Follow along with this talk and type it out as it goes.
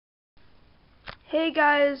Hey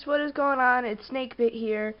guys, what is going on? It's Snakebit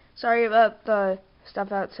here. Sorry about the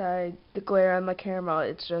stuff outside, the glare on the camera.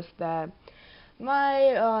 It's just that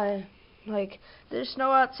there's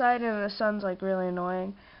snow outside and the sun's like really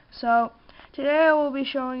annoying. So today I will be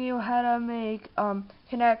showing you how to make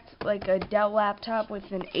connect like a Dell laptop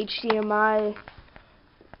with an HDMI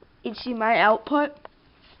output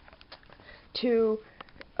to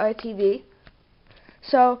a TV.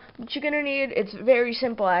 So what you're gonna need, it's very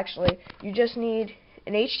simple actually. You just need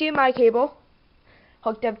an HDMI cable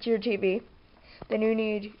hooked up to your TV. Then you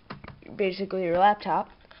need basically your laptop.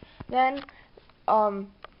 Then you have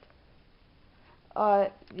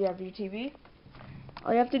your TV.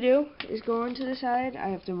 All you have to do is go into the side. I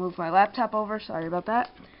have to move my laptop over, sorry about that.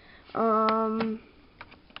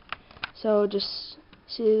 So just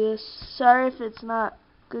see this. Sorry if it's not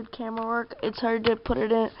good camera work. It's hard to put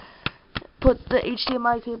the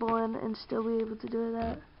HDMI cable in and still be able to do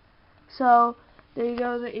that. So there you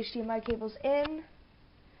go, the HDMI cable's in.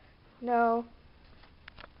 No.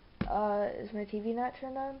 Is my TV not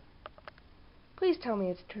turned on? Please tell me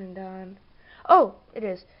it's turned on. Oh, it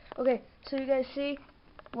is. Okay, so you guys see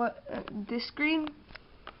what this screen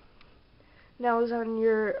now is on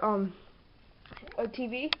your a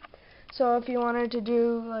TV. So if you wanted to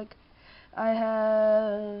do like I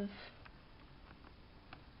have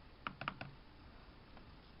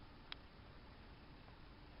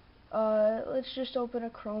let's just open a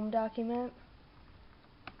Chrome document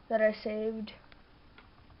that I saved.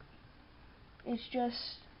 It's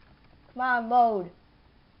just, come on, load.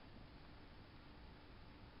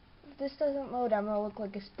 If this doesn't load, I'm gonna look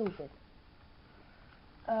like a stupid.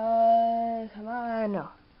 Come on. No.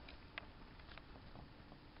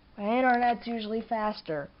 My internet's usually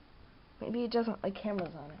faster. Maybe it doesn't like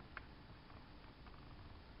cameras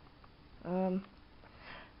on it.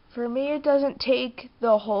 For me, it doesn't take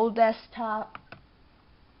the whole desktop.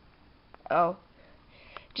 Oh,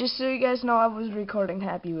 just so you guys know, I was recording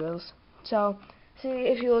Happy Wheels. So, see,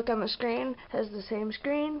 if you look on the screen, it has the same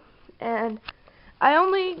screen. And I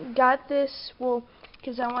only got this, well,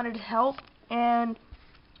 because I wanted help, and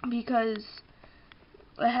because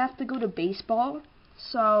I have to go to baseball.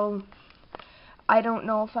 So, I don't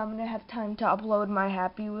know if I'm going to have time to upload my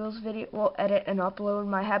Happy Wheels video, well, edit and upload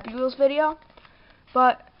my Happy Wheels video.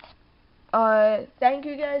 But thank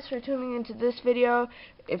you guys for tuning into this video.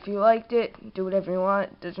 If you liked it, do whatever you want.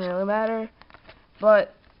 It doesn't really matter.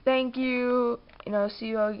 But thank you. See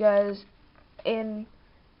you all guys in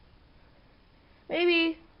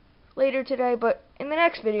maybe later today, but in the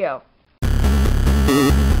next video.